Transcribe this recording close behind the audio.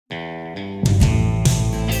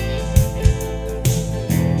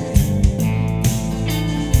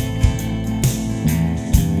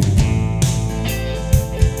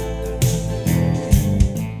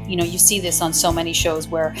you see this on so many shows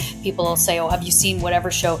where people will say, oh, have you seen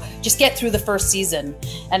whatever show? Just get through the first season.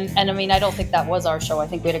 And I mean, I don't think that was our show. I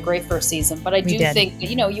think we had a great first season, but I do think,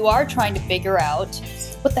 you are trying to figure out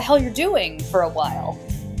what the hell you're doing for a while.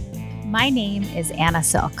 My name is Anna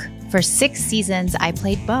Silk. For 6 seasons, I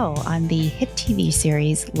played Beau on the hit TV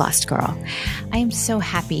series Lost Girl. I am so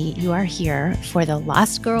happy you are here for the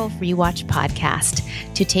Lost Girl Rewatch podcast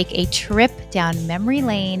to take a trip down memory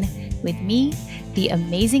lane with me, the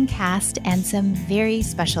amazing cast, and some very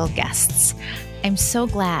special guests. I'm so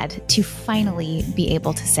glad to finally be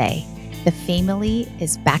able to say the family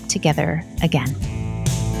is back together again.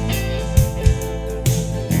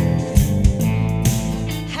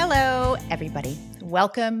 Hello, everybody.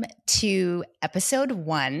 Welcome to episode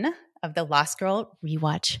 1 of the Lost Girl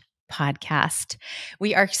Rewatch podcast.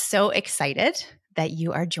 We are so excited that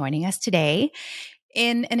you are joining us today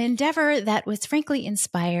in an endeavor that was frankly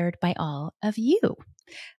inspired by all of you.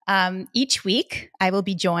 Each week, I will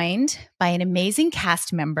be joined by an amazing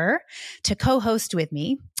cast member to co-host with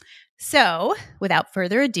me. So, without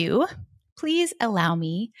further ado, please allow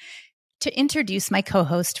me to introduce my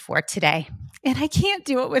co-host for today. And I can't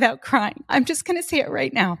do it without crying. I'm just going to say it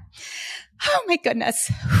right now. Oh my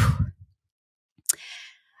goodness.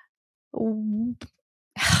 Oh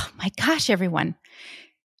my gosh, everyone.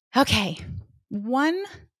 Okay. One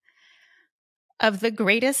of the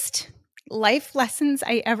greatest life lessons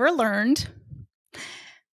I ever learned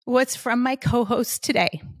was from my co-host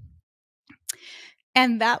today.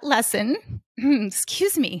 And that lesson,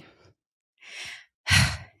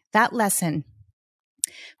 that lesson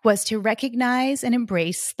was to recognize and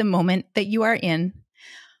embrace the moment that you are in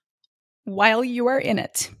while you are in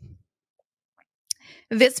it.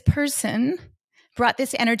 This person brought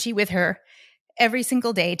this energy with her every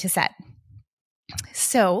single day to set.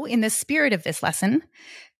 So, in the spirit of this lesson,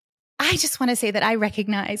 I just want to say that I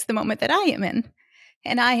recognize the moment that I am in.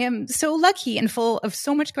 And I am so lucky and full of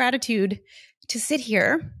so much gratitude to sit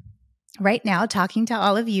here right now talking to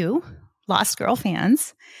all of you Lost Girl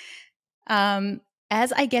fans,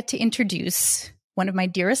 as I get to introduce one of my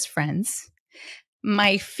dearest friends,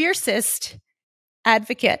 my fiercest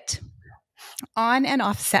advocate on and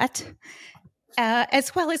off set,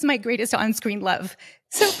 as well as my greatest on-screen love.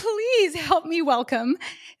 So please help me welcome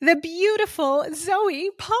the beautiful Zoie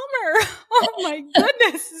Palmer. Oh my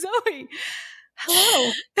goodness, Zoie.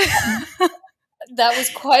 Hello. That was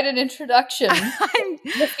quite an introduction.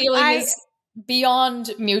 The feeling is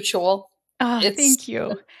beyond mutual. Thank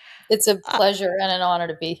you. It's a pleasure and an honor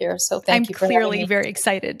to be here. So thank you for having me. I'm clearly very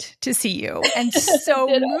excited to see you and so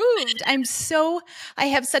moved. I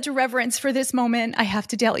have such a reverence for this moment, I have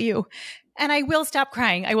to tell you. And I will stop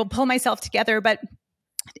crying. I will pull myself together. But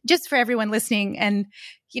just for everyone listening, and,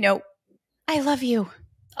 I love you.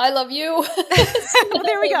 I love you.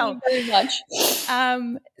 There we go. Thank you very much.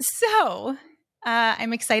 So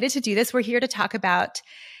I'm excited to do this. We're here to talk about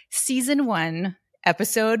season 1,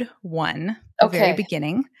 episode 1, the very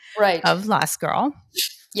beginning of Lost Girl.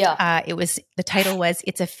 Yeah. The title was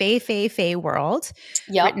It's a Fae World,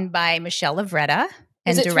 written by Michelle Lovretta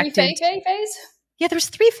and Is it directed. 3 Faes? Yeah, there's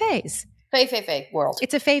 3 Faes. Fae World.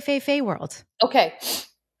 It's a Fae World. Okay.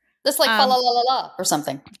 That's like fa la la la la or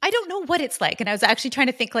something. I don't know what it's like. And I was actually trying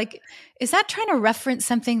to think, is that trying to reference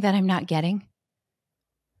something that I'm not getting?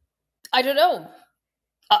 I don't know.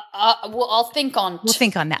 We'll think on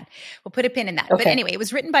that. We'll put a pin in that. Okay. But anyway, it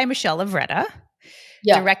was written by Michelle Lovretta,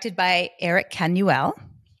 directed by Erik Canuel.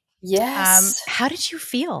 Yes. How did you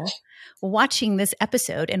feel watching this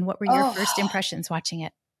episode, and what were your first impressions watching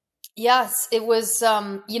it? Yes, it was,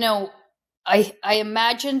 I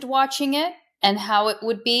imagined watching it and how it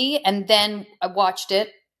would be, and then I watched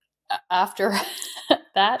it after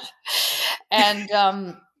that.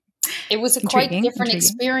 And it was a quite different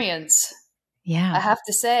experience. Yeah. I have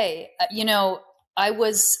to say, I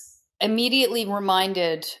was immediately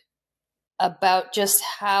reminded about just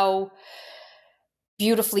how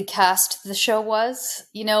beautifully cast the show was,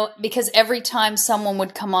 because every time someone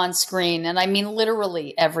would come on screen, and I mean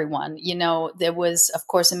literally everyone, there was, of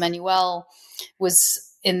course, Emmanuel was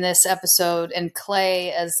in this episode, and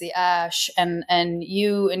Clay as the Ash, and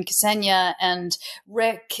you and Ksenia and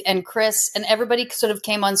Rick and Chris, and everybody sort of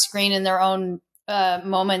came on screen in their own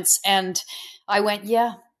moments, and I went,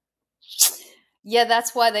 yeah,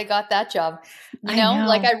 that's why they got that job.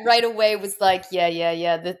 I right away was like,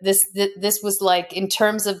 yeah. This was like, in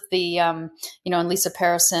terms of the, and Lisa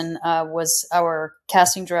Parison was our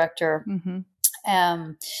casting director.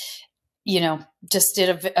 Mm-hmm. Just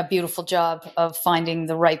did a beautiful job of finding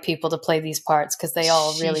the right people to play these parts, because they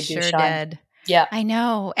all really do shine. Did. Yeah, I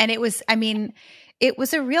know. And it was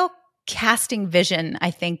a real casting vision,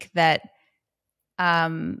 I think that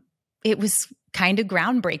it was kind of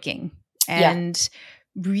groundbreaking and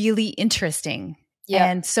really interesting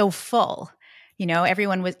and so full. You know,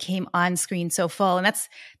 everyone came on screen so full. And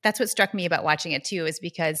that's what struck me about watching it too, is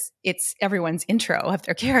because it's everyone's intro of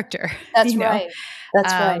their character. That's right.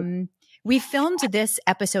 That's right. We filmed this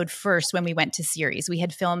episode first when we went to series. We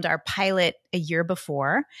had filmed our pilot a year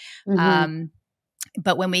before.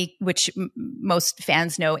 But which most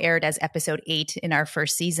fans know aired as episode 8 in our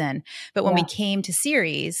first season. But when we came to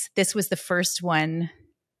series, this was the first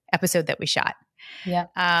episode that we shot. Yeah.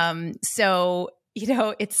 So, you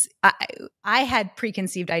know, I had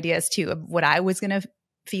preconceived ideas too of what I was going to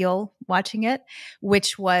feel watching it,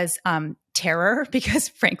 which was terror, because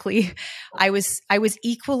frankly, I was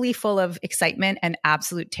equally full of excitement and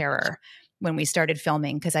absolute terror when we started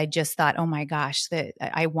filming, because I just thought, oh my gosh,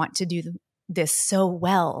 I want to do this so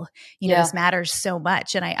well. You know, this matters so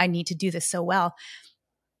much, and I need to do this so well.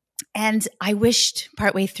 And I wished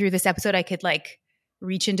partway through this episode I could like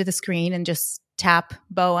reach into the screen and just tap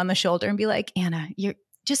Bo on the shoulder and be like, Anna, you're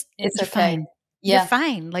okay. Fine. You're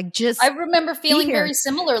fine. Like, just I remember feeling very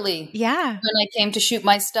similarly. Yeah. When I came to shoot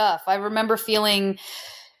my stuff, I remember feeling,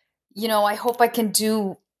 you know, I hope I can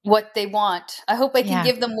do what they want. I hope I can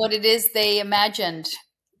give them what it is they imagined.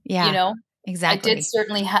 Yeah. You know? Exactly. I did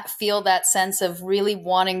certainly feel that sense of really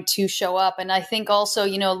wanting to show up. And I think also,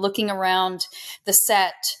 you know, looking around the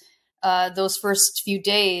set those first few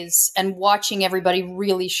days and watching everybody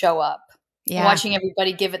really show up, watching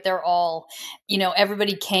everybody give it their all, you know,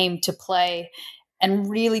 everybody came to play and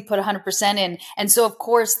really put 100% in. And so, of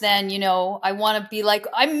course, then, you know, I want to be like,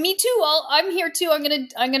 me too. I'm here too. I'm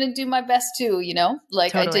going to do my best too, you know,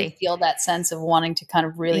 like I did feel that sense of wanting to kind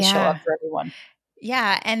of really show up for everyone.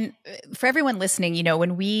 Yeah. And for everyone listening, you know,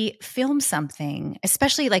 when we film something,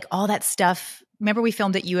 especially like all that stuff, remember we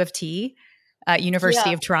filmed at U of T,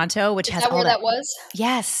 University of Toronto, which has all where that was?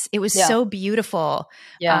 Yes. It was so beautiful.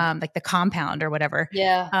 Yeah. Like the compound or whatever.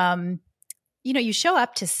 Yeah. You know, you show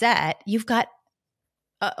up to set, you've got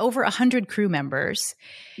over 100 crew members.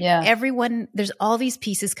 Yeah. Everyone, there's all these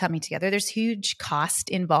pieces coming together. There's huge cost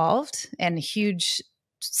involved and huge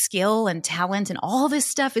skill and talent, and all this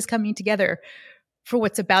stuff is coming together for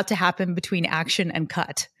what's about to happen between action and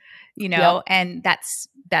cut, you know, and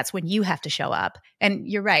that's when you have to show up. And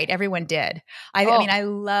you're right. Everyone did. I mean, I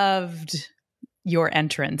loved your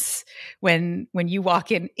entrance when you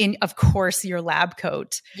walk in, of course, your lab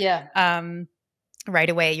coat. Yeah. Right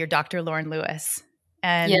away, you're Dr. Lauren Lewis.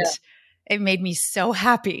 And it made me so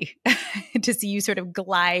happy to see you sort of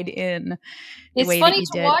glide in. It's funny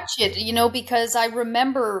to watch it, you know, because I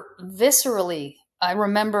remember viscerally, I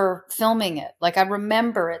remember filming it. Like, I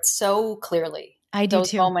remember it so clearly. I do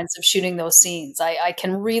those too. Moments of shooting those scenes. I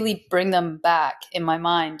can really bring them back in my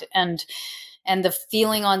mind. And the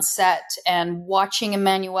feeling on set and watching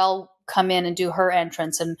Emmanuelle come in and do her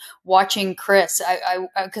entrance and watching Chris,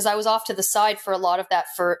 because I was off to the side for a lot of that,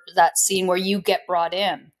 for that scene where you get brought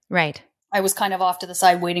in. Right. I was kind of off to the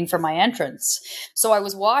side waiting for my entrance. So I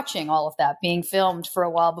was watching all of that being filmed for a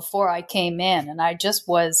while before I came in. And I just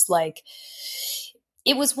was like,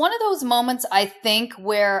 it was one of those moments, I think,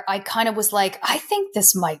 where I kind of was like, I think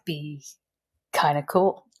this might be kind of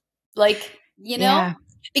cool. Like, you know,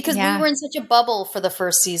 because we were in such a bubble for the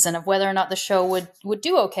first season of whether or not the show would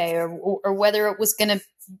do okay, or whether it was going to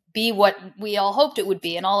be what we all hoped it would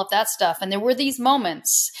be and all of that stuff. And there were these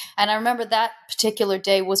moments. And I remember that particular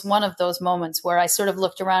day was one of those moments where I sort of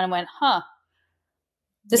looked around and went,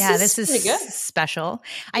 this is pretty good. Special.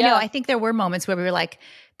 I know. I think there were moments where we were like,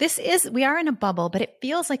 we are in a bubble, but it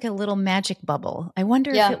feels like a little magic bubble. I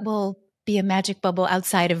wonder if it will be a magic bubble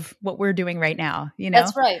outside of what we're doing right now. You know?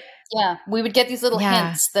 That's right. Yeah. We would get these little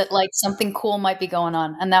hints that like something cool might be going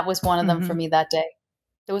on. And that was one of them for me that day.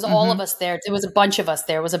 There was all of us there. There was a bunch of us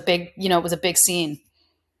there. It was a big, it was a big scene.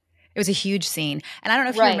 It was a huge scene. And I don't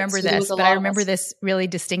know if you remember this, but I remember this really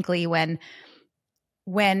distinctly when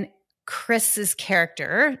Chris's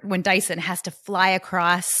character, when Dyson has to fly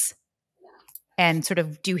across and sort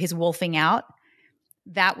of do his wolfing out.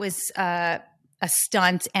 That was a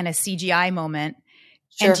stunt and a CGI moment.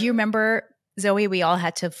 Sure. And do you remember, Zoe, we all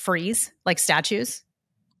had to freeze like statues?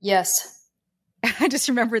 Yes. I just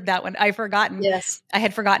remembered that one. I'd forgotten. Yes. I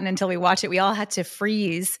had forgotten until we watched it. We all had to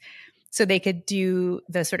freeze so they could do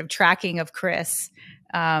the sort of tracking of Chris.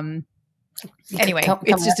 Anyway, Come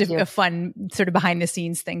it's just with you. a fun sort of behind the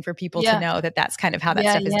scenes thing for people to Yeah. know that that's kind of how that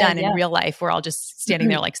Yeah, stuff is yeah, done in yeah. real life. We're all just standing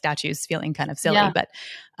there like statues feeling kind of silly, Yeah. but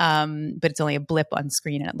it's only a blip on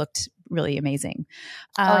screen and it looked really amazing.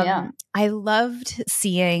 Oh, yeah. I loved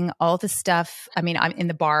seeing all the stuff. I mean, I'm in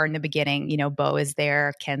the bar in the beginning, you know, Bo is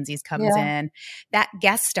there, Kenzie's comes Yeah. in. That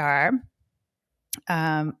guest star,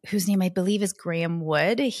 whose name I believe is Graham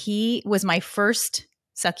Wood, he was my first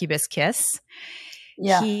succubus kiss.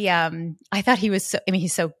 Yeah. I thought he was so, I mean,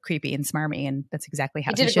 he's so creepy and smarmy, and that's exactly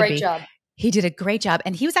how He he did a should great be. job. He did a great job.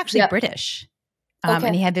 And he was actually Yeah. British. Okay.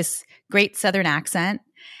 And he had this great Southern accent.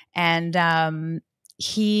 And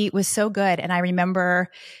he was so good. And I remember,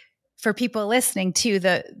 for people listening too,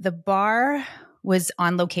 the bar was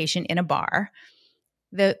on location in a bar.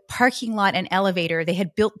 The parking lot and elevator, they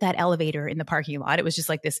had built that elevator in the parking lot. It was just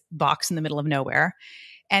like this box in the middle of nowhere.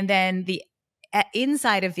 And then the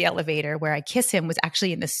inside of the elevator where I kiss him was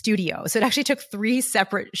actually in the studio. So it actually took 3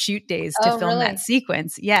 separate shoot days to film really? that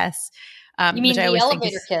sequence. Yes. You mean which I the always think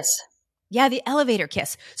elevator is, kiss? yeah, the elevator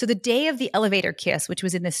kiss. So the day of the elevator kiss, which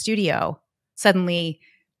was in the studio, suddenly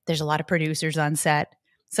there's a lot of producers on set.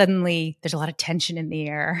 Suddenly there's a lot of tension in the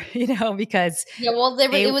air, you know, because Yeah, well,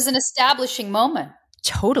 it was an establishing moment.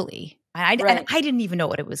 Totally. And I didn't even know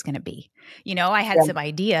what it was going to be. You know, I had some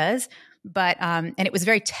ideas, but and it was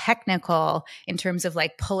very technical in terms of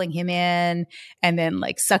like pulling him in and then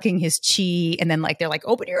like sucking his chi, and then like they're like,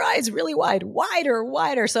 open your eyes really wide, wider,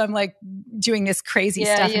 wider. So I'm like doing this crazy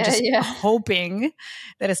stuff and just hoping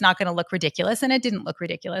that it's not going to look ridiculous, and it didn't look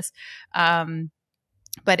ridiculous.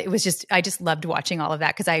 But it was just, I just loved watching all of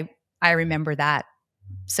that because I remember that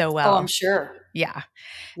so well. Oh, I'm sure. Yeah.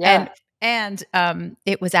 Yeah. And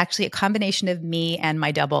it was actually a combination of me and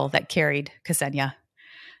my double that carried Ksenia.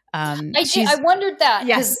 I wondered that.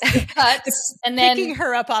 Yes. Cuts, and then picking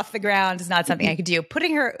her up off the ground is not something I could do.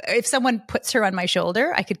 Putting her, if someone puts her on my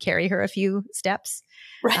shoulder, I could carry her a few steps.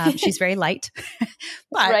 Right. She's very light,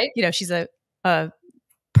 but you know, she's a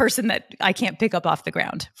person that I can't pick up off the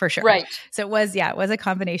ground for sure. Right. So it was a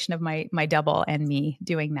combination of my double and me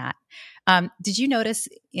doing that. Did you notice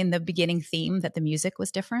in the beginning theme that the music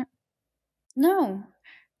was different? No.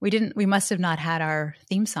 We must have not had our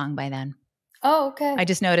theme song by then. Oh, okay. I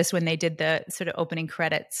just noticed when they did the sort of opening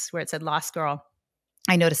credits where it said Lost Girl,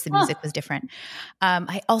 I noticed the music was different.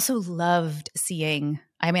 I also loved seeing,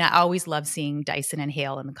 I always love seeing Dyson and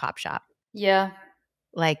Hale in the cop shop. Yeah.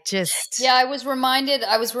 Like just. Yeah, I was reminded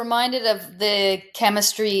of the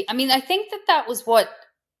chemistry. I mean, I think that was what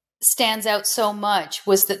stands out so much,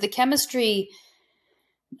 was that the chemistry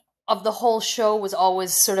of the whole show was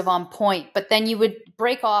always sort of on point, but then you would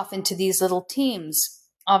break off into these little teams.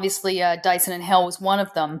 Obviously, Dyson and Hale was one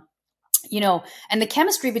of them, you know, and the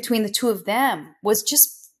chemistry between the two of them was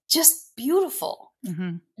just beautiful.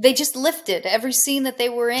 Mm-hmm. They just lifted every scene that they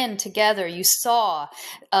were in together. You saw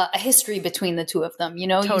a history between the two of them. You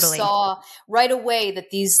know, totally. You saw right away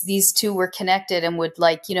that these two were connected and would,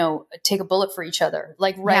 like, you know, take a bullet for each other.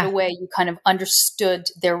 Like right away, you kind of understood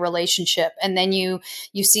their relationship. And then you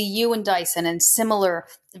see you and Dyson, and similar,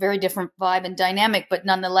 very different vibe and dynamic, but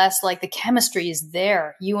nonetheless, like, the chemistry is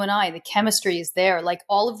there. You and I, the chemistry is there. Like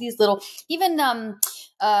all of these little, even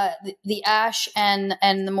the Ash and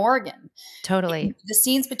the Morgan. Totally. The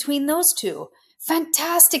scenes between those two,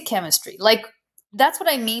 fantastic chemistry. Like, that's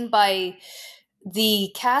what I mean by the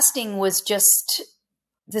casting was just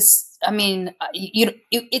this. I mean,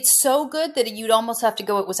 it's so good that you'd almost have to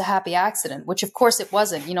go, it was a happy accident, which of course it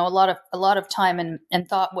wasn't. You know, a lot of time and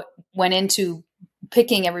thought went into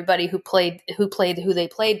picking everybody who played who they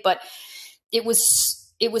played, but it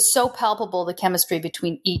was so palpable, the chemistry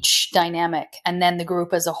between each dynamic and then the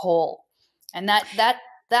group as a whole. And that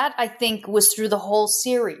I think was through the whole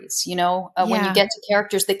series, you know, when you get to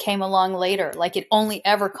characters that came along later, like it only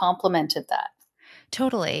ever complemented that.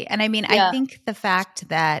 Totally. And I mean, I think the fact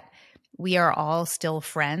that we are all still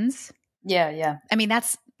friends. Yeah. I mean,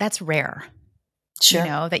 that's rare. Sure. You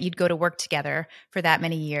know, that you'd go to work together for that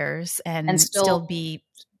many years and still be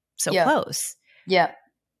so close. Yeah.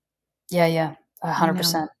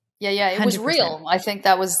 100%. Yeah. It 100%. Was real. I think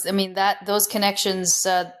that was, I mean, those connections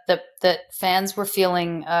that fans were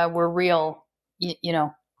feeling were real. You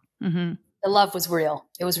know, mm-hmm. The love was real.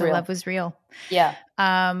 It was real. The love was real. Yeah.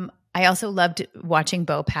 I also loved watching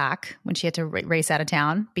Bo pack when she had to race out of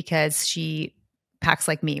town, because she packs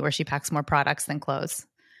like me, where she packs more products than clothes.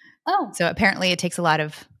 Oh. So apparently it takes a lot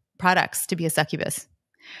of products to be a succubus,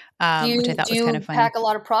 which I thought was kind of funny. Do you pack a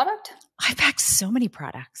lot of product? I packed so many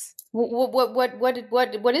products. What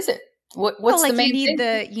is it? What's like the main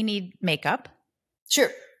thing? You need makeup.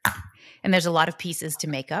 Sure. And there's a lot of pieces to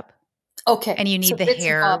makeup. Okay. And you need the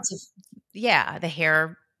hair. the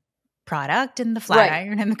hair product and the flat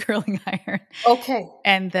iron and the curling iron. Okay.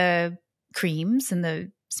 And the creams and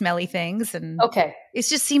the smelly things. And okay. It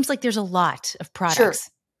just seems like there's a lot of products. Sure.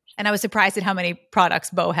 And I was surprised at how many products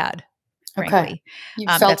Bo had, frankly. Okay. You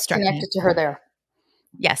felt connected to her there.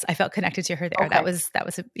 Yes, I felt connected to her there. Okay. That was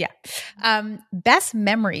best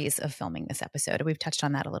memories of filming this episode. We've touched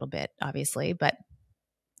on that a little bit, obviously, but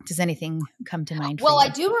does anything come to mind? Well, I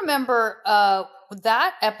do remember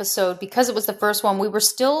that episode because it was the first one. We were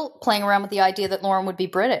still playing around with the idea that Lauren would be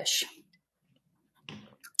British.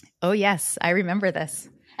 Oh, yes. I remember this.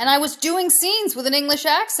 And I was doing scenes with an English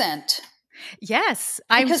accent. Yes.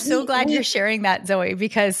 I'm so glad you're sharing that, Zoe,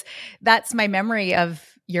 because that's my memory of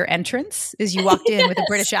your entrance is you walked in with a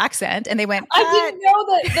British accent and they went, I didn't know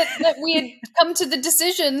that we had come to the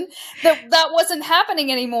decision that wasn't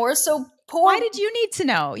happening anymore. So why did you need to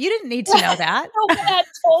know? You didn't need to know that. No one had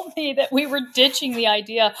told me that we were ditching the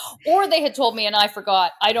idea, or they had told me and I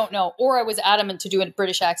forgot. I don't know. Or I was adamant to do a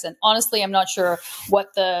British accent. Honestly, I'm not sure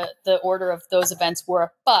what the order of those events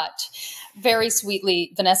were, but very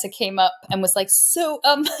sweetly, Vanessa came up and was like, so,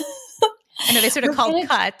 I know they sort of called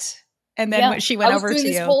cut. And then she went over to you. I was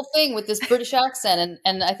doing this whole thing with this British accent.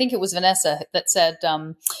 And I think it was Vanessa that said,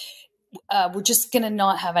 we're just going to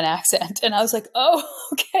not have an accent. And I was like, oh,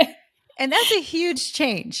 okay. And that's a huge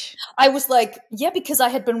change. I was like, yeah, because I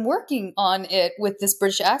had been working on it with this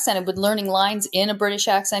British accent and been learning lines in a British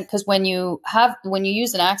accent. Because when you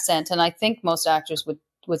use an accent, and I think most actors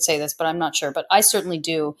would say this, but I'm not sure, but I certainly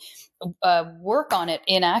do work on it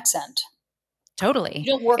in accent. Totally.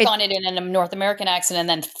 You don't work on it in a North American accent and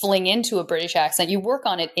then fling into a British accent. You work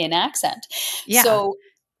on it in accent. Yeah. So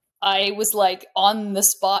I was like on the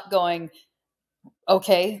spot going,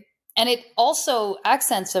 okay. And it also,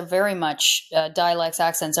 accents are very much, dialects,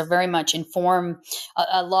 accents are very much inform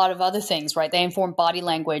a lot of other things, right? They inform body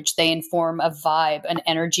language. They inform a vibe, an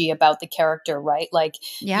energy about the character, right? Like,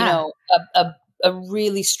 you know, a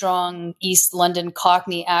really strong East London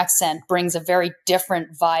Cockney accent brings a very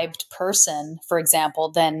different vibed person, for example,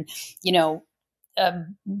 than, you know,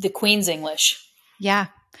 the Queen's English. Yeah.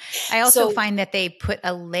 I also find that they put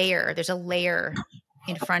there's a layer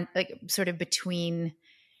in front, like sort of between,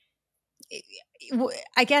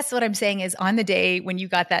 I guess what I'm saying is on the day when you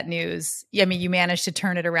got that news, I mean, you managed to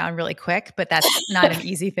turn it around really quick, but that's not an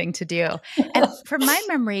easy thing to do. And from my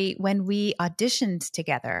memory, when we auditioned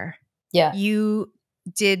together, you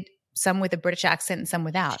did some with a British accent and some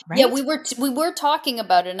without, right? Yeah, we were talking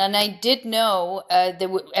about it, and I did know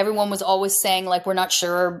everyone was always saying like, we're not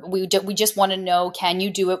sure. We just want to know, can you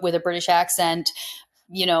do it with a British accent?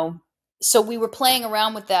 You know, so we were playing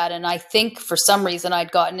around with that, and I think for some reason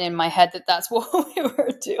I'd gotten in my head that that's what we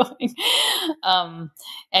were doing.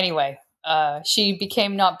 Anyway. She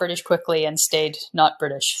became not British quickly and stayed not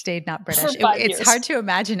British. It's hard to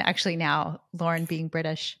imagine actually now Lauren being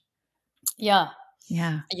British. Yeah.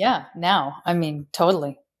 Now, I mean,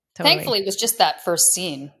 totally. Thankfully, it was just that first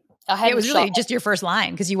scene. It was really just your first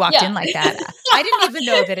line because you walked in like that. I didn't even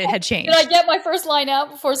know that it had changed. Did I get my first line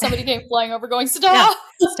out before somebody came flying over going, stop?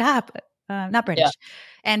 No, stop. Not British. Yeah.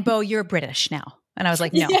 And Bo, you're British now. And I was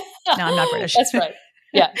like, no, I'm not British. That's right.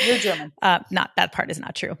 Yeah, you're German. Not that part is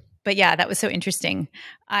not true. But yeah, that was so interesting.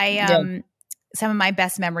 Some of my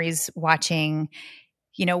best memories watching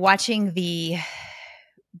the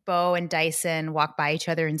Bo and Dyson walk by each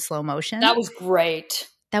other in slow motion. That was great.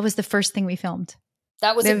 That was the first thing we filmed.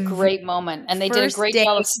 That was a great moment. And they did a great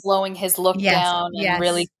job of slowing his look down and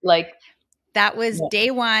really like. That was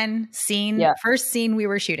day one scene, first scene we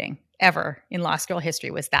were shooting ever in Lost Girl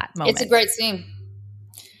history was that moment. It's a great scene.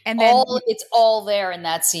 And then it's all there in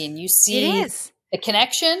that scene. You see the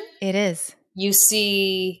connection. It is. You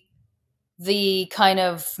see the kind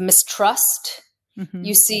of mistrust. Mm-hmm.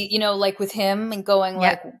 You see, you know, like with him and going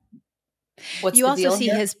like, what's the deal here? You also see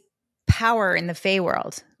his power in the Fae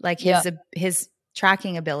world, like his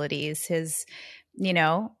tracking abilities, his, you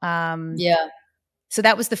know. So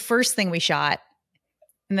that was the first thing we shot.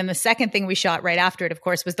 And then the second thing we shot right after it, of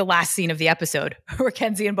course, was the last scene of the episode where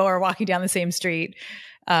Kenzie and Bo are walking down the same street.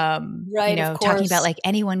 Talking about like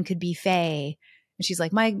anyone could be Fae. And she's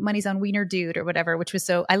like, my money's on Wiener Dude or whatever, which was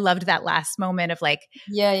I loved that last moment of like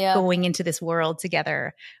going into this world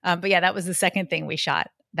together. But yeah, that was the second thing we shot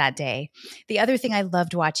that day. The other thing I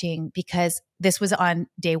loved watching, because this was on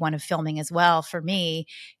day one of filming as well for me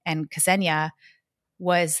and Ksenia,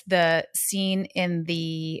 was the scene in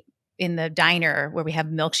the diner where we have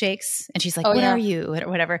milkshakes and she's like, what are you? Or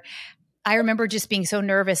whatever. I remember just being so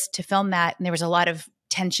nervous to film that. And there was a lot of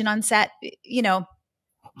tension on set, you know,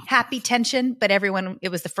 happy tension, but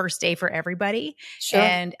it was the first day for everybody,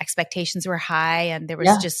 and expectations were high, and there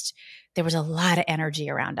was a lot of energy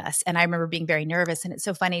around us. And I remember being very nervous, and it's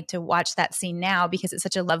so funny to watch that scene now because it's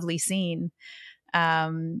such a lovely scene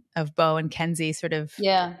of Bo and Kenzie sort of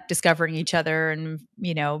discovering each other, and,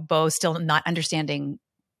 Bo still not understanding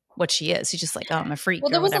what she is. She's just like, oh, I'm a freak.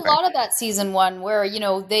 Well, there was a lot of that season one where,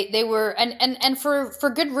 they were, and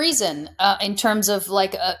for good reason, in terms of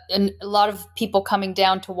like a lot of people coming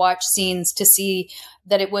down to watch scenes to see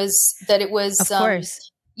that it was, of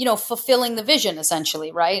course, fulfilling the vision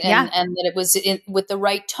essentially. Right. And that it was with the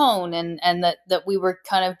right tone, and that we were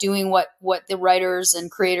kind of doing what the writers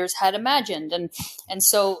and creators had imagined. And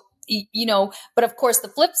so, but of course the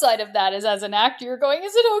flip side of that is, as an actor, you're going,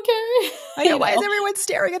 is it okay? I know, why is everyone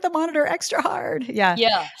staring at the monitor extra hard? Yeah.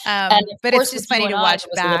 But it's just funny to watch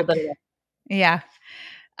back. Yeah.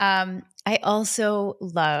 I also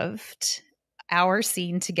loved our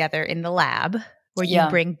scene together in the lab where you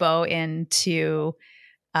bring Bo in to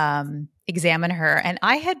examine her. And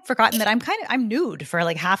I had forgotten that I'm nude for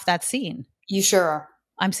like half that scene. You sure are.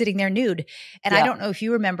 I'm sitting there nude. And I don't know if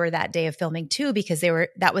you remember that day of filming too, because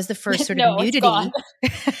that was the first sort of nudity.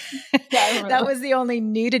 That was the only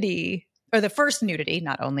nudity, or the first nudity,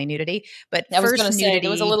 not only nudity, but I was first nudity. Say,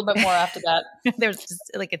 there was a little bit more after that. There was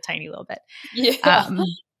just like a tiny little bit. Yeah.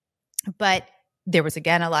 But there was,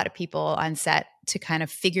 again, a lot of people on set to kind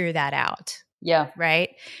of figure that out. Yeah.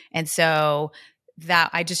 Right. And so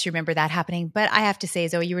I just remember that happening. But I have to say,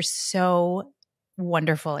 Zoe, you were so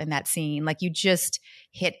wonderful in that scene. Like, you just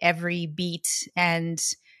hit every beat and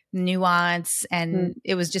nuance, and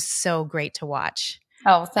it was just so great to watch.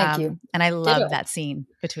 Oh, thank you. And I love that scene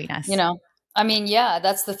between us. I mean,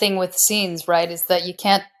 that's the thing with scenes, right? Is that you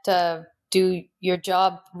can't do your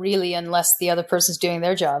job really unless the other person's doing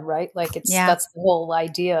their job, right? Like that's the whole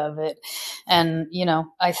idea of it. And,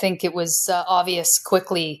 I think it was obvious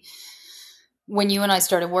quickly when you and I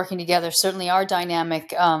started working together. Certainly our dynamic,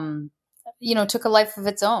 took a life of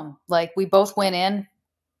its own. Like, we both went in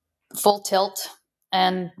full tilt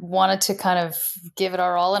and wanted to kind of give it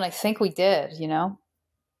our all. And I think we did,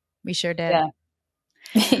 We sure did. Yeah.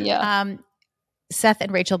 Yeah. Seth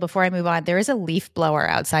and Rachel, before I move on, there is a leaf blower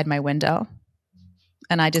outside my window.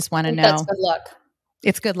 And I just want to know. That's good luck.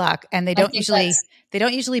 It's good luck. And they don't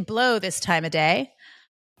usually blow this time of day.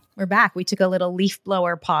 We're back. We took a little leaf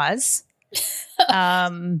blower pause.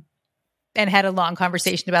 And had a long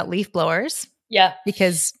conversation about leaf blowers. Yeah.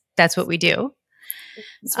 Because that's what we do.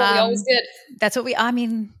 That's what we always did. That's what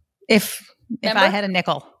if I had a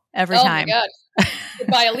nickel every time. Oh my God. You'd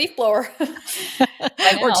buy a leaf blower.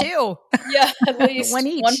 Or two. Yeah, at least. One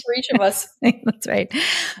each. One for each of us. That's right.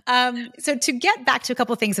 So to get back to a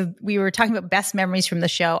couple of things, we were talking about best memories from the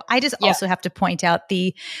show. I just also have to point out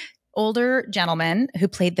the older gentleman who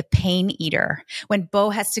played the pain eater when Bo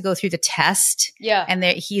has to go through the test. Yeah. And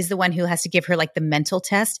he's the one who has to give her like the mental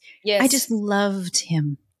test. Yes. I just loved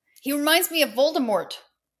him. He reminds me of Voldemort.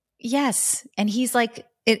 Yes. And he's like,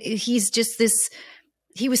 he's just this,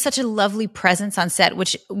 he was such a lovely presence on set,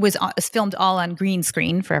 which was filmed all on green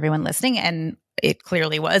screen for everyone listening. And it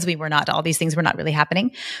clearly was. All these things were not really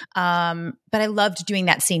happening. But I loved doing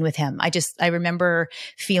that scene with him. I remember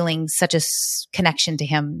feeling such a connection to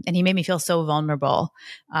him, and he made me feel so vulnerable,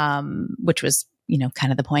 which was,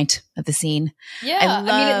 kind of the point of the scene.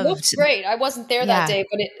 Yeah. It looked great. I wasn't there that day,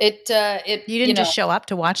 but it you didn't just show up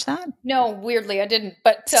to watch that? No, weirdly I didn't,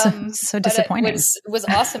 but, so disappointing. It was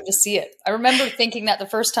awesome to see it. I remember thinking that the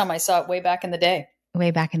first time I saw it way back in the day.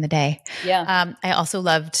 Yeah. I also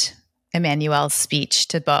loved Emmanuel's speech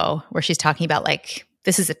to Bo, where she's talking about like,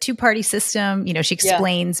 this is a two-party system. She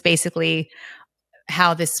explains basically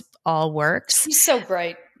how this all works. She's so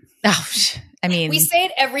great. Oh, we say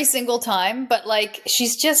it every single time, but like,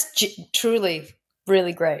 she's just truly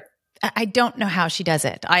really great. I don't know how she does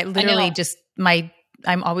it. I literally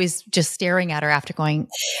I'm always just staring at her after going,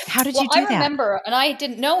 how did you do that? I remember, and I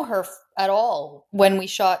didn't know her at all when we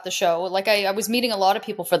shot the show. Like I was meeting a lot of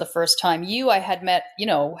people for the first time. I had met,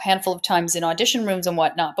 a handful of times in audition rooms and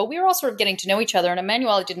whatnot, but we were all sort of getting to know each other, and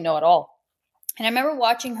Emmanuel I didn't know at all. And I remember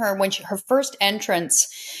watching her when her first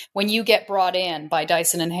entrance, when you get brought in by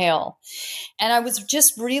Dyson and Hale. And I was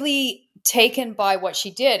just really taken by what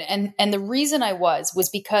she did. And the reason I was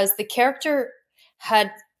because the character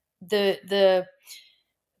had the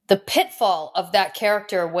pitfall of that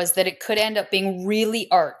character was that it could end up being really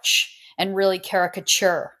arch and really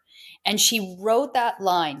caricature. And she wrote that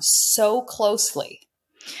line so closely.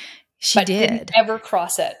 She didn't ever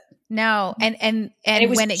cross it. No. And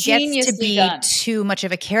when it gets to be too much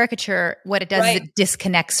of a caricature, what it does is it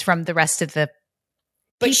disconnects from the rest of the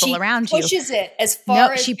people around you. Pushes it as No,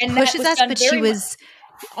 far as she and that pushes was us, done but very she was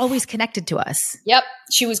always connected to us. Yep.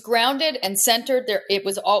 She was grounded and centered there. It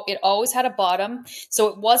always had a bottom. So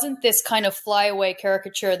it wasn't this kind of flyaway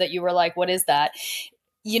caricature that you were like, what is that?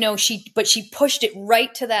 But she pushed it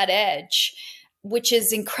right to that edge, which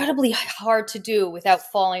is incredibly hard to do without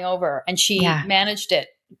falling over. And she managed it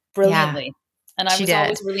brilliantly. Yeah, and I was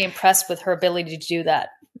always really impressed with her ability to do that.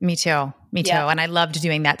 Me too. And I loved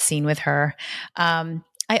doing that scene with her.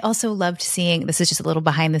 I also loved seeing, this is just a little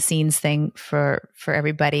behind the scenes thing for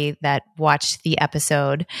everybody that watched the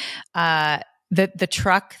episode. The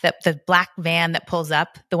truck, the black van that pulls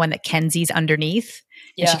up, the one that Kenzie's underneath,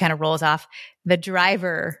 and she kind of rolls off. The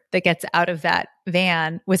driver that gets out of that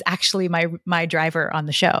van was actually my driver on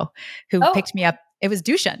the show who picked me up. It was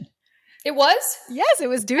Dushan. It was? Yes, it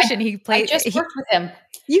was Dushan. I just worked with him.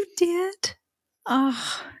 You did?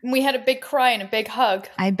 Oh, we had a big cry and a big hug.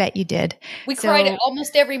 I bet you did. We cried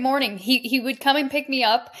almost every morning. He would come and pick me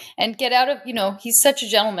up and get out of, he's such a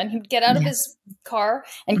gentleman. He'd get out of his car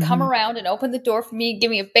and come around and open the door for me, give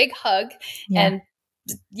me a big hug and,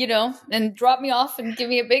 and drop me off and give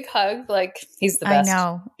me a big hug. Like, he's the best. I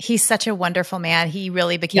know. He's such a wonderful man. He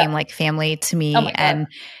really became like family to me. Oh my God.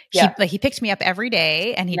 And he picked me up every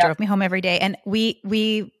day and he drove me home every day. And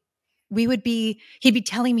he'd be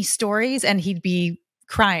telling me stories and he'd be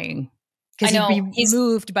crying because he'd be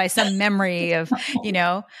moved by some memory of,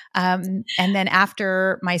 and then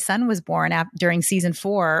after my son was born during season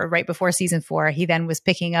 4, right before season 4, he then was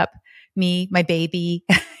picking up me, my baby,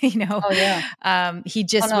 he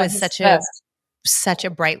just was such a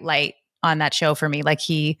bright light on that show for me. Like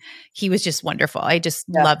he was just wonderful. I just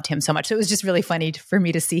loved him so much. So it was just really funny for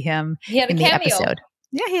me to see him in the episode.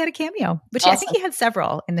 Yeah, he had a cameo, which awesome. I think he had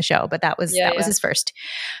several in the show, but that was his first.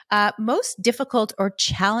 Most difficult or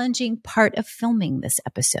challenging part of filming this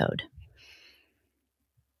episode?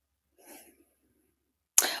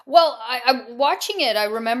 Well, I'm watching it. I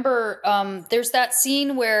remember there's that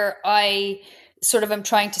scene where I sort of am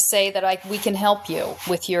trying to say that we can help you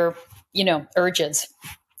with your, urges.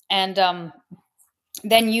 And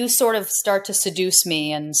then you sort of start to seduce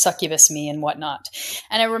me and succubus me and whatnot.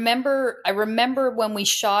 And I remember when we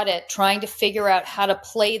shot it, trying to figure out how to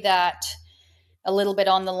play that a little bit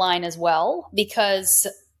on the line as well, because,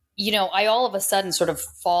 I all of a sudden sort of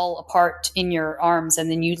fall apart in your arms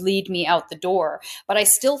and then you lead me out the door. But I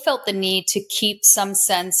still felt the need to keep some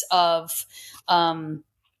sense of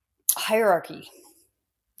hierarchy.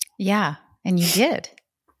 Yeah. And you did.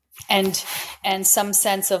 And some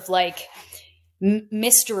sense of like,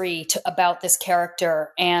 mystery about this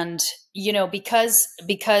character. And because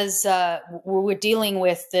we're dealing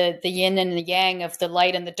with the yin and the yang of the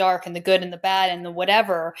light and the dark and the good and the bad and the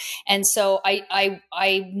whatever, and so I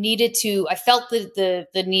felt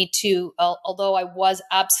the need to, although I was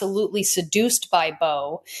absolutely seduced by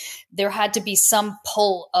Bo, there had to be some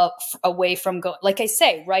pull up away from going, like I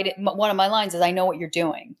say, right, one of my lines is, I know what you're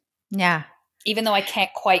doing. Yeah. Even though I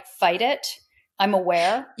can't quite fight it, I'm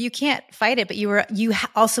aware. You can't fight it, but you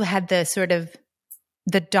also had the sort of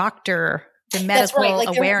the medical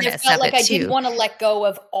awareness there of like it I too. didn't want to let go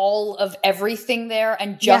of all of everything there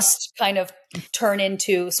and just kind of turn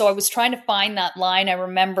into. So I was trying to find that line. I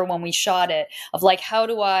remember when we shot it of like, how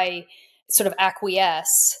do I sort of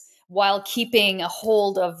acquiesce while keeping a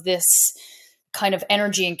hold of this kind of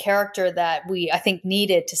energy and character that I think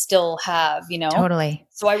needed to still have, Totally.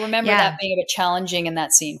 So I remember that being a bit challenging in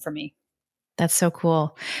that scene for me. That's so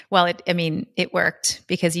cool. Well, it worked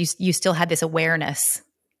because you still had this awareness,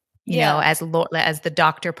 as the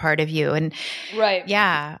doctor part of you. And right.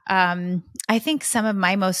 Yeah. I think some of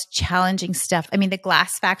my most challenging stuff, the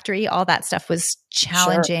glass factory, all that stuff was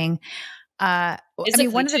challenging. Sure.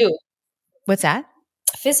 Physically too. What's that?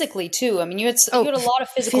 Physically too. You had a lot of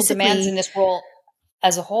physical demands in this role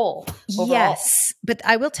as a whole. Overall. Yes. But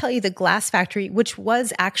I will tell you the glass factory, which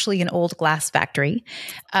was actually an old glass factory.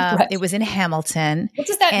 Right. It was in Hamilton. What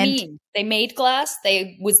does that mean? They made glass?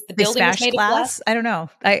 The building was made of glass? I don't know.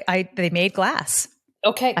 They made glass.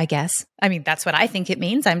 Okay. I guess. That's what I think it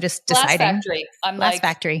means. I'm just deciding. Glass factory. Glass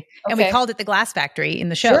factory. Okay. And we called it the glass factory in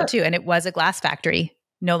the show too. And it was a glass factory.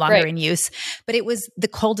 No longer in use, but it was the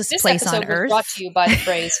coldest place on Earth. This episode was brought to you by the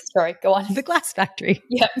phrase. Sorry, go on. The glass factory.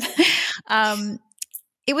 Yep.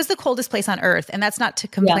 It was the coldest place on Earth. And that's not to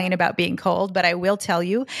complain about being cold, but I will tell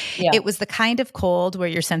you, it was the kind of cold where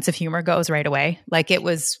your sense of humor goes right away. Like it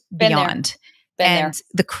was beyond.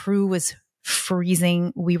 The crew was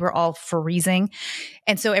freezing. We were all freezing.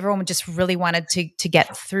 And so everyone just really wanted to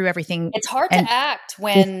get through everything. It's hard to act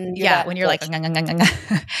when you're like,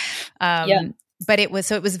 but it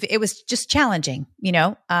was just challenging,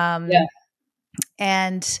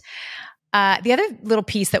 And the other little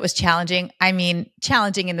piece that was challenging, I mean,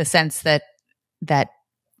 challenging in the sense that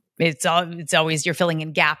it's always you're filling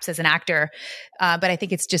in gaps as an actor, but I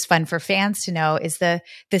think it's just fun for fans to know is the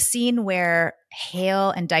scene where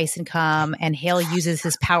Hale and Dyson come and Hale uses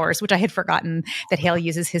his powers, which I had forgotten that Hale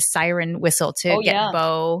uses his siren whistle to get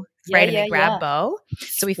Bo, right? And they grab Bo.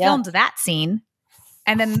 So we filmed that scene.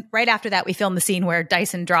 And then right after that, we filmed the scene where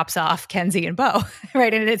Dyson drops off Kenzie and Bo,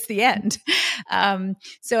 right? And it's the end.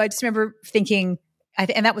 So I just remember thinking,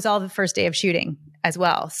 and that was all the first day of shooting as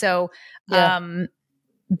well. So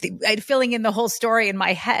filling in the whole story in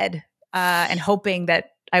my head and hoping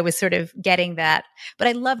that I was sort of getting that. But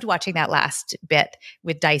I loved watching that last bit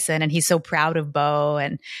with Dyson, and he's so proud of Bo.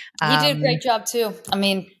 And he did a great job too. I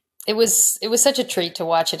mean, it was such a treat to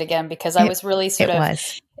watch it again because I was really sort of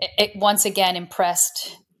once again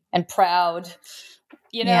impressed and proud.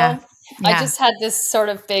 You know, I just had this sort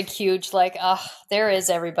of big, huge, like, there is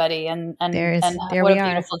everybody, and what a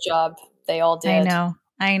beautiful job they all did.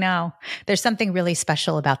 I know. There's something really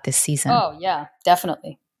special about this season. Oh yeah,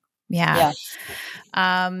 definitely. Yeah.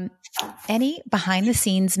 Any behind the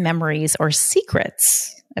scenes memories or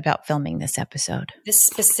secrets about filming this episode? This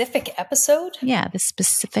specific episode? Yeah, this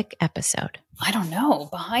specific episode. I don't know.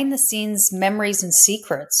 Behind the scenes memories and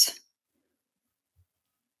secrets.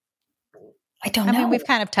 I don't know. I mean, we've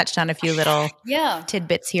kind of touched on a few little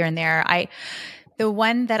tidbits here and there. The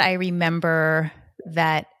one that I remember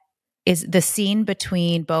that is the scene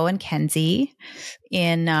between Bo and Kenzie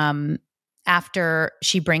in after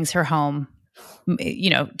she brings her home. You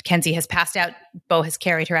know, Kenzie has passed out. Bo has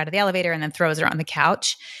carried her out of the elevator and then throws her on the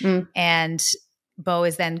couch. And Bo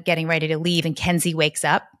is then getting ready to leave, and Kenzie wakes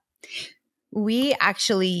up. We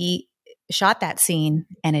actually shot that scene,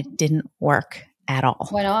 and it didn't work at all.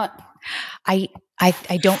 Why not? I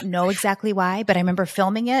don't know exactly why, but I remember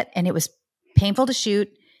filming it, and it was painful to shoot,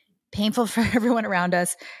 painful for everyone around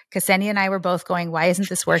us. Ksenia and I were both going, why isn't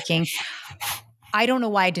this working? I don't know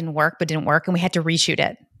why it didn't work, but it didn't work, and we had to reshoot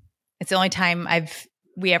it. It's the only time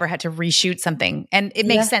we ever had to reshoot something. And it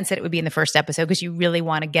makes sense that it would be in the first episode because you really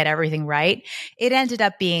want to get everything right. It ended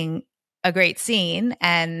up being a great scene,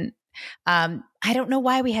 and I don't know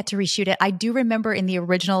why we had to reshoot it. I do remember in the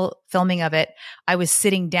original filming of it, I was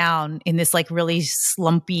sitting down in this like really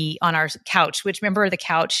slumpy on our couch, which remember the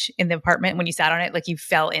couch in the apartment when you sat on it, like you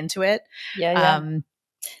fell into it. Yeah. There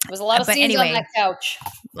was a lot of scenes on that couch.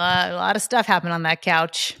 A lot of stuff happened on that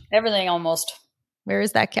couch. Everything almost. Where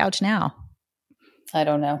is that couch now? I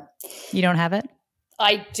don't know. You don't have it?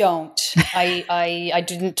 I don't. I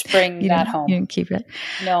didn't bring that home. You didn't keep it?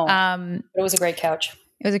 No. But it was a great couch.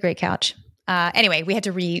 It was a great couch. Anyway, we had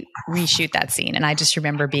to reshoot that scene, and I just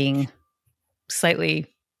remember being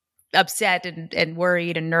slightly upset and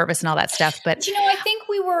worried and nervous and all that stuff. But I think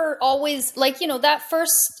we were always like, that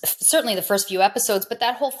certainly the first few episodes, but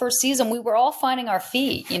that whole first season, we were all finding our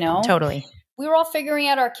feet, Totally. We were all figuring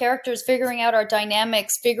out our characters, figuring out our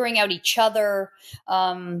dynamics, figuring out each other.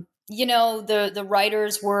 The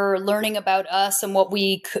writers were learning about us and what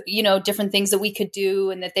we could, different things that we could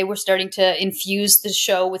do, and that they were starting to infuse the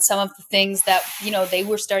show with some of the things that, they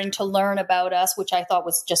were starting to learn about us, which I thought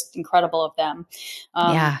was just incredible of them.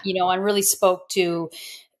 And really spoke to,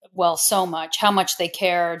 so much, how much they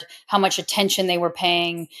cared, how much attention they were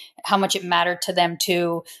paying, how much it mattered to them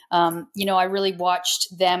too. I really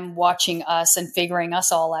watched them watching us and figuring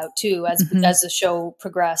us all out too, as the show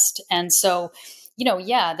progressed. And so,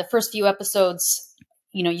 the first few episodes,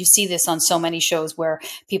 you see this on so many shows where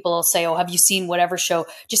people will say, oh, have you seen whatever show?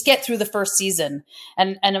 Just get through the first season.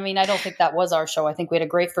 And I mean, I don't think that was our show. I think we had a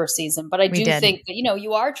great first season, but I do think that,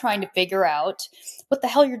 you are trying to figure out what the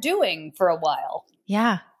hell you're doing for a while.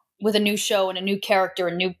 Yeah. With a new show and a new character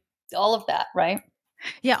and all of that. Right.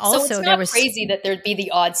 Yeah. Also, so it's not crazy that there'd be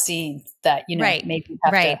the odd scene that, maybe you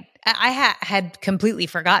have to. I had completely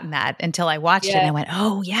forgotten that until I watched it, and I went,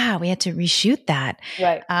 oh yeah, we had to reshoot that.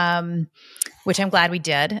 Right. Which I'm glad we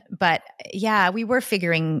did. But yeah, we were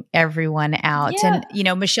figuring everyone out. Yeah.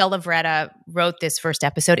 And, Michelle Lovretta wrote this first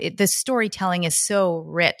episode. The storytelling is so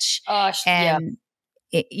rich. And,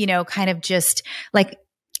 it, kind of just like,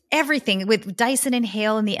 everything with Dyson and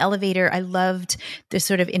Hale in the elevator. I loved the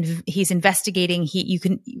sort of, he's investigating. You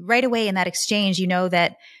can right away in that exchange,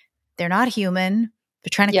 that they're not human. They're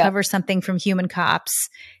trying to cover something from human cops.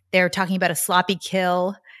 They're talking about a sloppy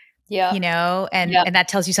kill, and that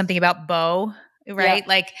tells you something about Bo, right? Yeah.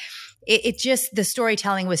 Like it just, the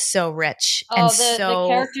storytelling was so rich. Oh, the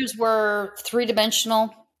characters were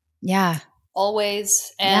 3-dimensional. Yeah.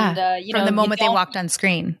 Always. And, from the moment they walked on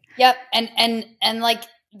screen. Yep. And like,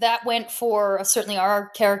 that went for certainly our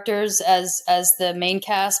characters as the main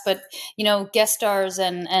cast, but guest stars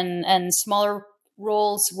and smaller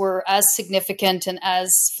roles were as significant and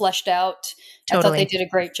as fleshed out. Totally. I thought they did a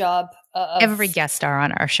great job. Every guest star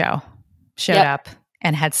on our show showed up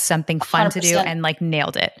and had something fun 100%. To do and like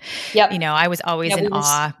nailed it. Yep. I was always in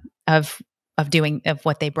awe of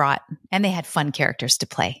what they brought, and they had fun characters to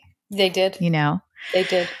play. They did. They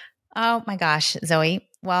did. Oh my gosh, Zoie.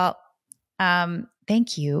 Well,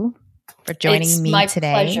 thank you for joining me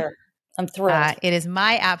today. My pleasure. I'm thrilled. It is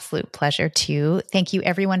my absolute pleasure too. Thank you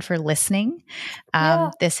everyone for listening.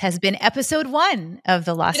 This has been episode 1 of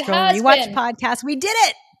the Lost Girl Rewatch podcast. We did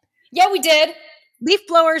it. Yeah, we did. Leaf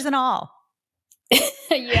blowers and all.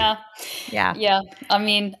 Yeah. I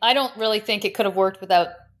mean, I don't really think it could have worked without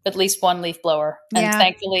at least one leaf blower. And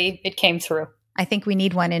thankfully it came through. I think we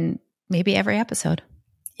need one in maybe every episode.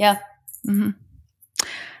 Yeah. Mm-hmm.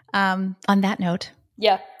 On that note.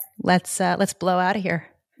 Yeah. Let's blow out of here.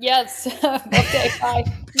 Yes. Okay. Bye.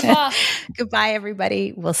 Bye. Goodbye,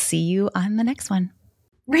 everybody. We'll see you on the next one.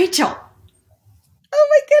 Rachel. Oh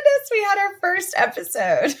my goodness. We had our first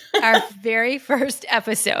episode. Our very first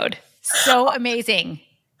episode. So amazing.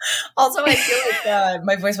 Also, I feel like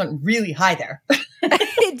my voice went really high there.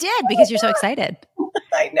 It did, because you're so excited.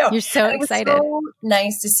 I know. You're so excited. It was so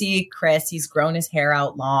nice to see Chris. He's grown his hair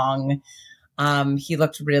out long. He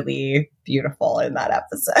looked really beautiful in that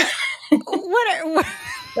episode. What?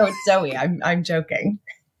 No, it's Zoe. I'm joking.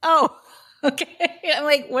 Oh, okay. I'm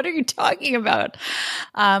like, what are you talking about?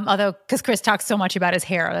 Although, because Chris talks so much about his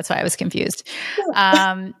hair, that's why I was confused.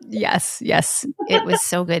 Yes. It was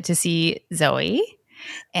so good to see Zoe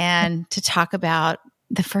and to talk about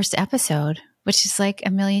the first episode, which is like a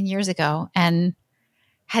million years ago, and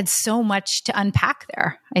had so much to unpack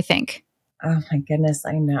there, I think. Oh my goodness,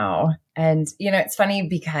 I know. And, it's funny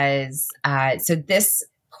because, so this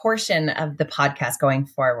portion of the podcast going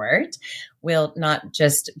forward will not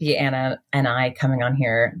just be Anna and I coming on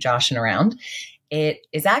here joshing around. It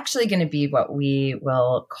is actually going to be what we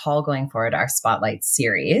will call going forward our Spotlight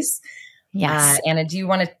series. Yes. Anna, do you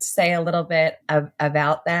want to say a little bit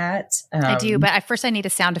about that? I do, but first I need a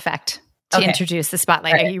sound effect to introduce the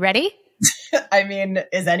Spotlight. Right. Are you ready? I mean,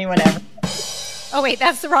 is anyone ever? Oh, wait,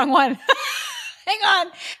 that's the wrong one. Hang on.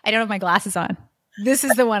 I don't have my glasses on. This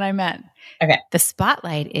is the one I meant. Okay. The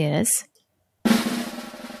Spotlight is...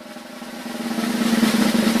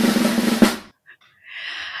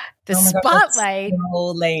 The Spotlight... God,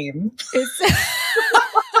 so lame. Is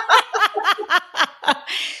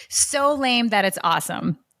so lame that it's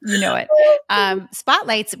awesome. You know it.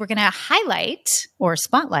 Spotlights, we're going to highlight or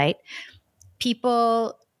spotlight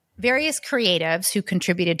people, various creatives who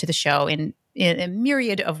contributed to the show in a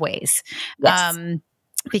myriad of ways. Yes.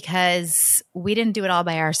 Because we didn't do it all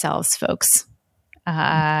by ourselves, folks.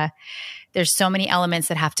 There's so many elements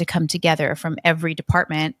that have to come together from every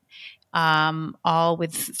department, all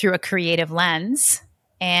through a creative lens.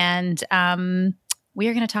 And we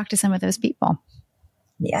are going to talk to some of those people.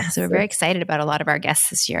 Yeah. So we're very excited about a lot of our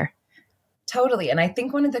guests this year. Totally. And I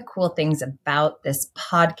think one of the cool things about this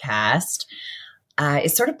podcast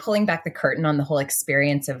is sort of pulling back the curtain on the whole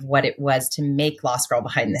experience of what it was to make Lost Girl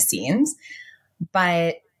behind the scenes.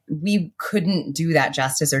 But we couldn't do that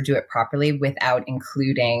justice or do it properly without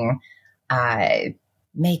including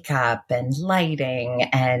makeup and lighting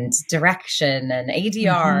and direction and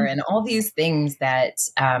ADR and all these things that,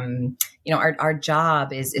 our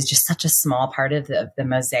job is just such a small part of the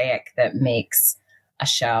mosaic that makes a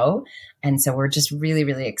show. And so we're just really,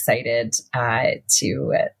 really excited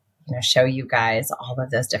to show you guys all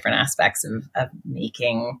of those different aspects of the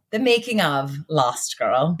making of Lost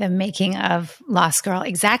Girl. The making of Lost Girl.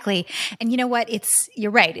 Exactly. And you know what?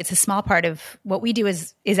 You're right. It's a small part of what we do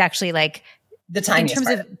is actually like the tiniest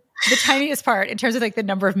part. The tiniest part in terms of like the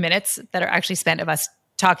number of minutes that are actually spent of us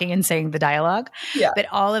talking and saying the dialogue. Yeah. But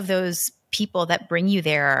all of those people that bring you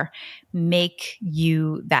there make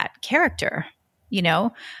you that character,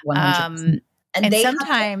 100%. And they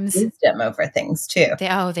sometimes have wisdom over things too.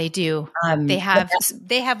 They do. They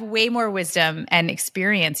have way more wisdom and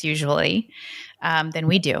experience usually than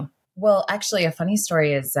we do. Well, actually, a funny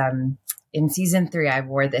story is in season 3, I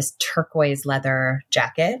wore this turquoise leather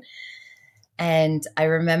jacket, and I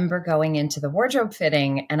remember going into the wardrobe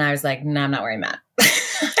fitting, and I was like, "No, I'm not wearing that." I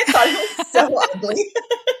thought it was so ugly.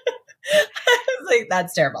 I was like,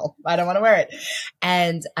 that's terrible. I don't want to wear it.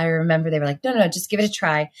 And I remember they were like, no, just give it a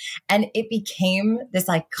try. And it became this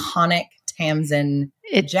iconic Tamsin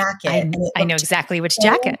jacket. I know exactly which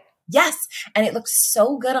jacket. Yes. And it looks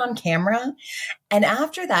so good on camera. And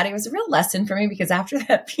after that, it was a real lesson for me, because after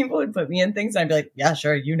that, people would put me in things and I'd be like, yeah,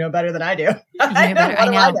 sure. You know better than I do. I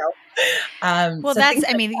know. Well, so that's,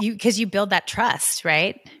 I mean, because you build that trust,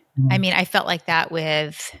 right? I mean, I felt like that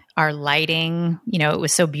with our lighting. You know, it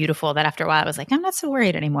was so beautiful that after a while I was like, I'm not so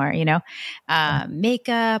worried anymore, you know?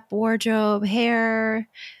 Makeup, wardrobe, hair,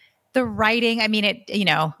 the writing. I mean,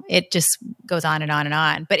 it just goes on and on and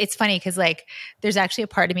on. But it's funny because like there's actually a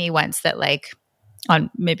part of me once that like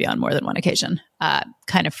maybe on more than one occasion,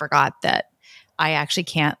 kind of forgot that I actually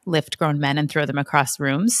can't lift grown men and throw them across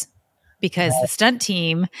rooms, because the stunt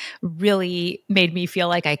team really made me feel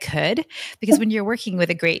like I could. Because when you're working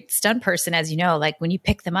with a great stunt person, as you know, like when you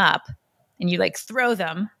pick them up and you like throw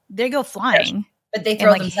them, they go flying. But they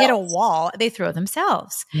throw themselves. Hit a wall, they throw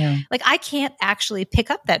themselves. Yeah. Like I can't actually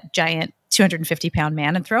pick up that giant 250-pound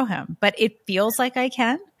man and throw him, but it feels like I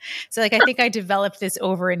can. So like I think I developed this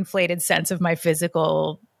overinflated sense of my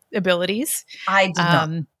physical abilities. I did not.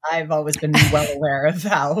 I've always been well aware of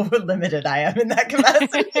how limited I am in that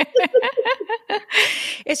capacity.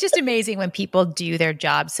 It's just amazing when people do their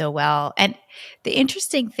job so well. And the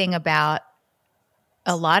interesting thing about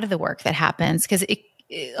a lot of the work that happens, because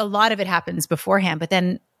a lot of it happens beforehand, but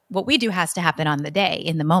then what we do has to happen on the day,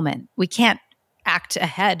 in the moment. We can't act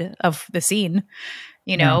ahead of the scene.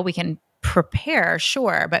 You know, we can prepare,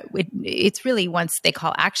 sure, but it's really once they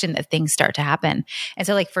call action that things start to happen. And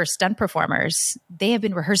so like for stunt performers, they have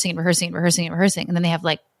been rehearsing, and then they have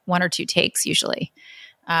like one or two takes usually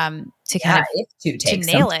to kind of if two takes,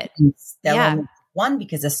 to nail it. One,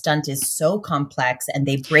 because a stunt is so complex and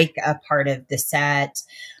they break a part of the set.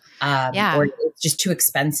 Or it's just too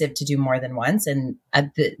expensive to do more than once. And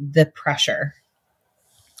the pressure.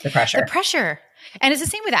 And it's the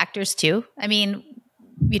same with actors too. I mean,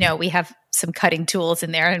 you know, we have some cutting tools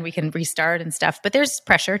in there and we can restart and stuff, but there's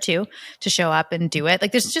pressure too, to show up and do it.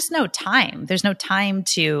 Like there's just no time. There's no time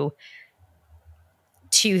to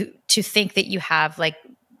think that you have like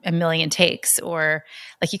a million takes, or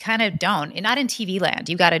like you kind of don't. And not in TV land.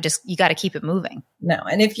 You got to keep it moving. No.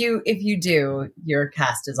 And if you do, your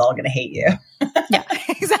cast is all going to hate you. Yeah,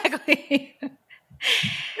 exactly.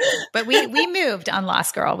 But we moved on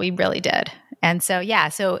Lost Girl. We really did. And so,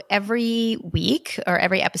 so every week or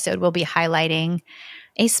every episode, we'll be highlighting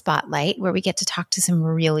a spotlight where we get to talk to some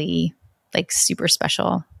really like super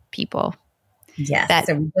special people. Yes. That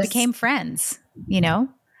became friends, you know?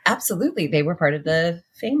 Absolutely. They were part of the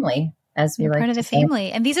family, as we like part of the say.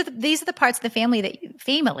 family. And these are the parts of the family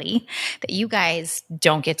that you guys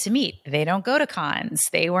don't get to meet. They don't go to cons.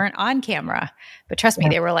 They weren't on camera. But trust me,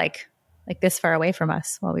 they were like this far away from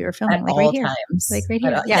us while we were filming. At like all right here. times. Like right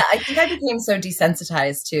here. Yeah. I think I became so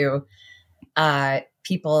desensitized to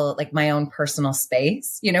people, like my own personal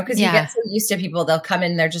space, you know, because you get so used to people, they'll come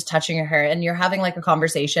in, they're just touching your hair and you're having like a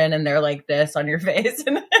conversation and they're like this on your face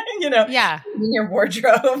and, you know, in your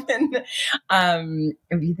wardrobe. And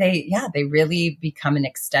they really become an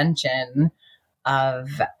extension of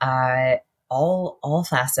all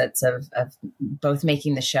facets of both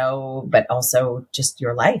making the show, but also just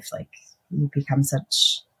your life. Like you become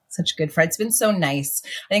such good friends. It's been so nice.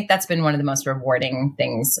 I think that's been one of the most rewarding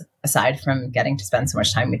things, aside from getting to spend so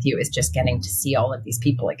much time with you, is just getting to see all of these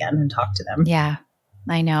people again and talk to them. Yeah,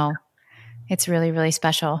 I know. It's really, really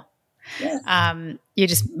special. Yeah. You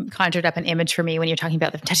just conjured up an image for me when you're talking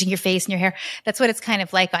about them touching your face and your hair. That's what it's kind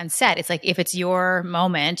of like on set. It's like if it's your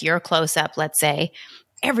moment, your close up, let's say,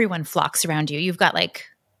 everyone flocks around you. You've got like,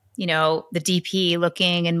 you know, the DP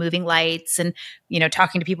looking and moving lights and, you know,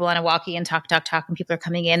 talking to people on a walkie and talk, and people are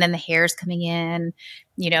coming in and the hair's coming in,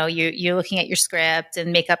 you know, you're looking at your script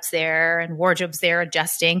and makeup's there and wardrobe's there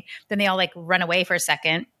adjusting. Then they all like run away for a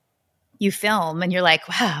second. You film and you're like,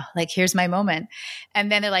 wow, like here's my moment.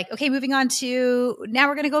 And then they're like, okay, moving on to now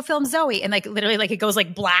we're going to go film Zoie. And like literally like it goes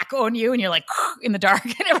like black on you and you're like in the dark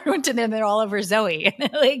and everyone to them, they're all over Zoie and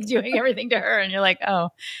they're like doing everything to her. And you're like, oh,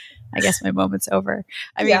 I guess my moment's over.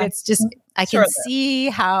 I mean, it's just, I can see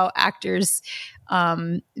how actors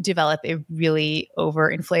develop a really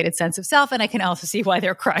overinflated sense of self. And I can also see why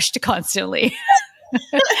they're crushed constantly.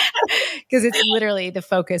 Because it's literally the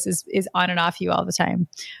focus is on and off you all the time.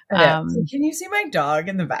 Can you see my dog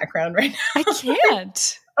in the background right now? I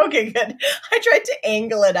can't. Okay, good. I tried to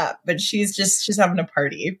angle it up, but she's having a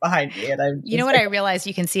party behind me. And you know what I realized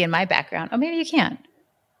you can see in my background? Oh, maybe you can't.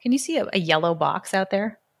 Can you see a yellow box out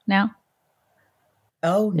there now?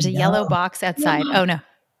 Oh, there's a yellow box outside. Oh, no.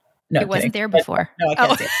 No, it wasn't there before. No, I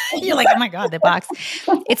can't see it. You're like, oh my God, the box.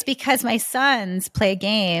 It's because my sons play a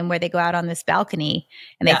game where they go out on this balcony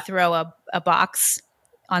and they throw a box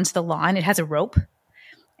onto the lawn. It has a rope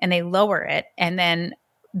and they lower it. And then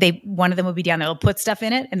one of them will be down there. They'll put stuff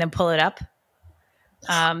in it and then pull it up.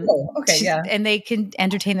 Okay, yeah. And they can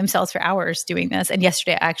entertain themselves for hours doing this. And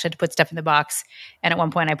yesterday I actually had to put stuff in the box. And at one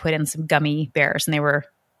point I put in some gummy bears and they were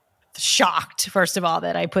shocked, first of all,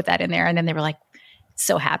 that I put that in there. And then they were like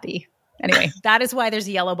so happy. Anyway, that is why there's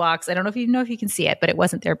a yellow box. I don't know if you can see it, but it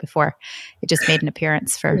wasn't there before. It just made an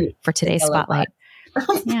appearance for today's spotlight.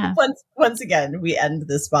 Yeah. Once again, we end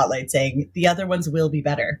the spotlight saying the other ones will be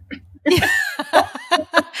better.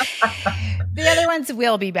 The other ones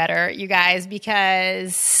will be better, you guys,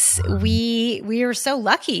 because we are so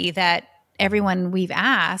lucky that everyone we've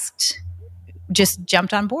asked just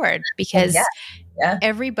jumped on board, because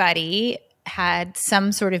everybody had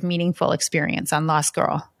some sort of meaningful experience on Lost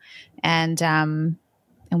Girl, and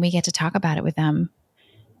we get to talk about it with them,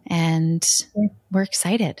 and we're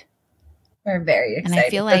excited. We're very excited, and I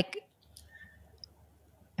feel like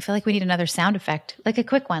we need another sound effect, like a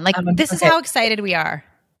quick one. Like this is how excited we are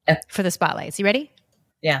for the spotlights. You ready?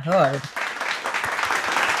 Yeah. Oh.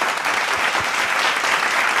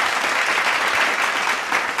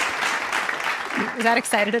 Was that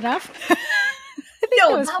excited enough? No,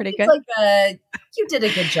 that was pretty good. Like you did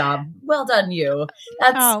a good job. Well done, you.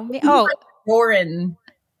 That's Warren.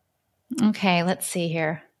 Okay, let's see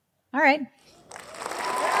here. All right.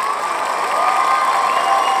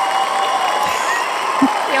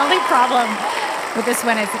 The only problem with this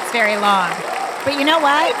one is it's very long. But you know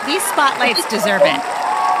what? These spotlights deserve it.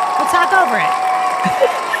 We'll talk over it.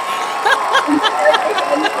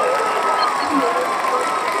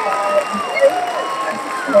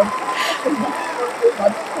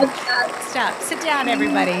 Stop. Sit down,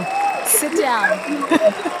 everybody. Sit down.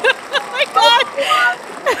 Oh my God.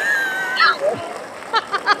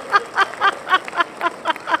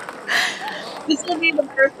 This will be the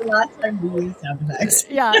first and last time we use sound effects.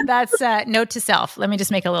 Yeah, that's note to self. Let me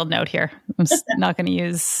just make a little note here. I'm not going to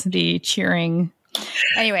use the cheering.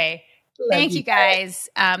 Anyway, thank you guys.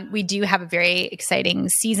 We do have a very exciting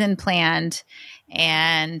season planned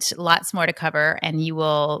and lots more to cover. And you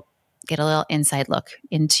will get a little inside look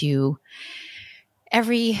into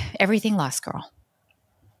everything Lost Girl.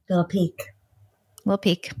 Little peek. All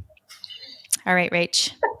right,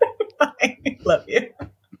 Rach. Bye. Love you.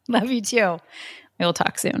 Love you too. We will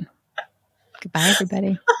talk soon. Goodbye,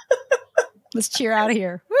 everybody. Let's cheer out of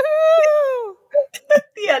here. Woo-hoo!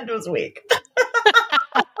 The end was weak.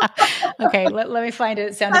 Okay, let me find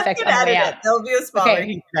a sound effect on the way out. There'll be a smaller. Okay,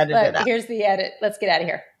 he can edit it out. Here's the edit. Let's get out of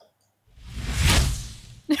here.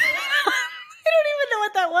 I don't even know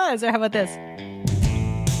what that was. Or how about this?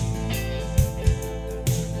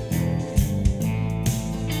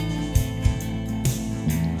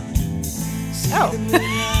 Oh.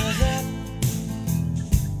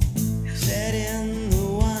 Set in the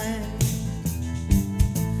wine.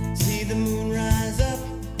 See the moon rise up.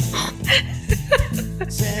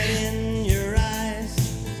 Set in your eyes.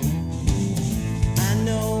 I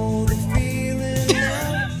know the feeling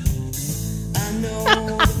now. I know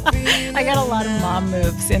the feeling. I got a lot of mom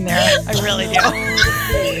moves in there. I really do.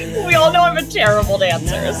 We all know I'm a terrible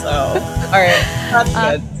dancer, so all right,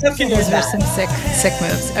 that's good. Those are some sick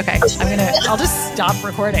moves. Okay, I'll just stop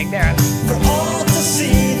recording there. For all to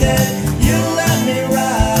see that you let me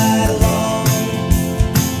ride along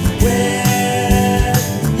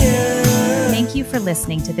with you. Thank you for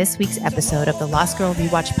listening to this week's episode of the Lost Girl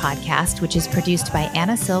Rewatch podcast, which is produced by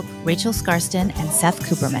Anna Silk, Rachel Skarsten, and Seth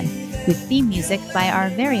Cooperman, with theme music by our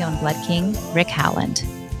very own Blood King, Rick Howland.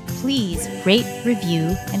 Please rate,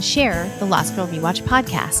 review, and share the Lost Girl Rewatch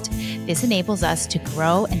podcast. This enables us to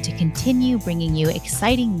grow and to continue bringing you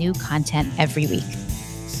exciting new content every week.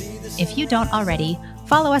 If you don't already,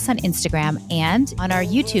 follow us on Instagram and on our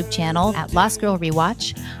YouTube channel at Lost Girl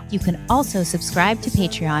Rewatch. You can also subscribe to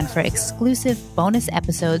Patreon for exclusive bonus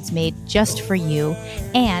episodes made just for you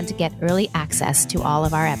and get early access to all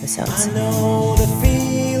of our episodes. I know the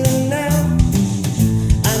feeling now.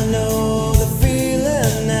 I know the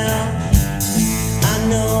feeling now. I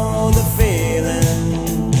know the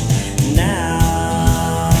feeling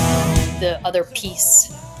now. The other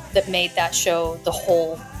piece that made that show the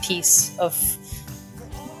whole piece of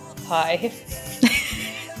pie.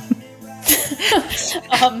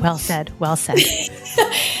 Well said.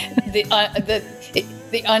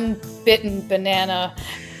 The unbitten banana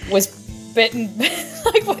was bitten.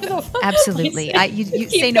 Like, what the fuck? Absolutely. You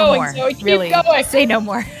say no more. Zoe, really, going. Say no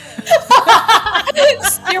more.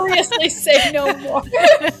 Seriously, say no more.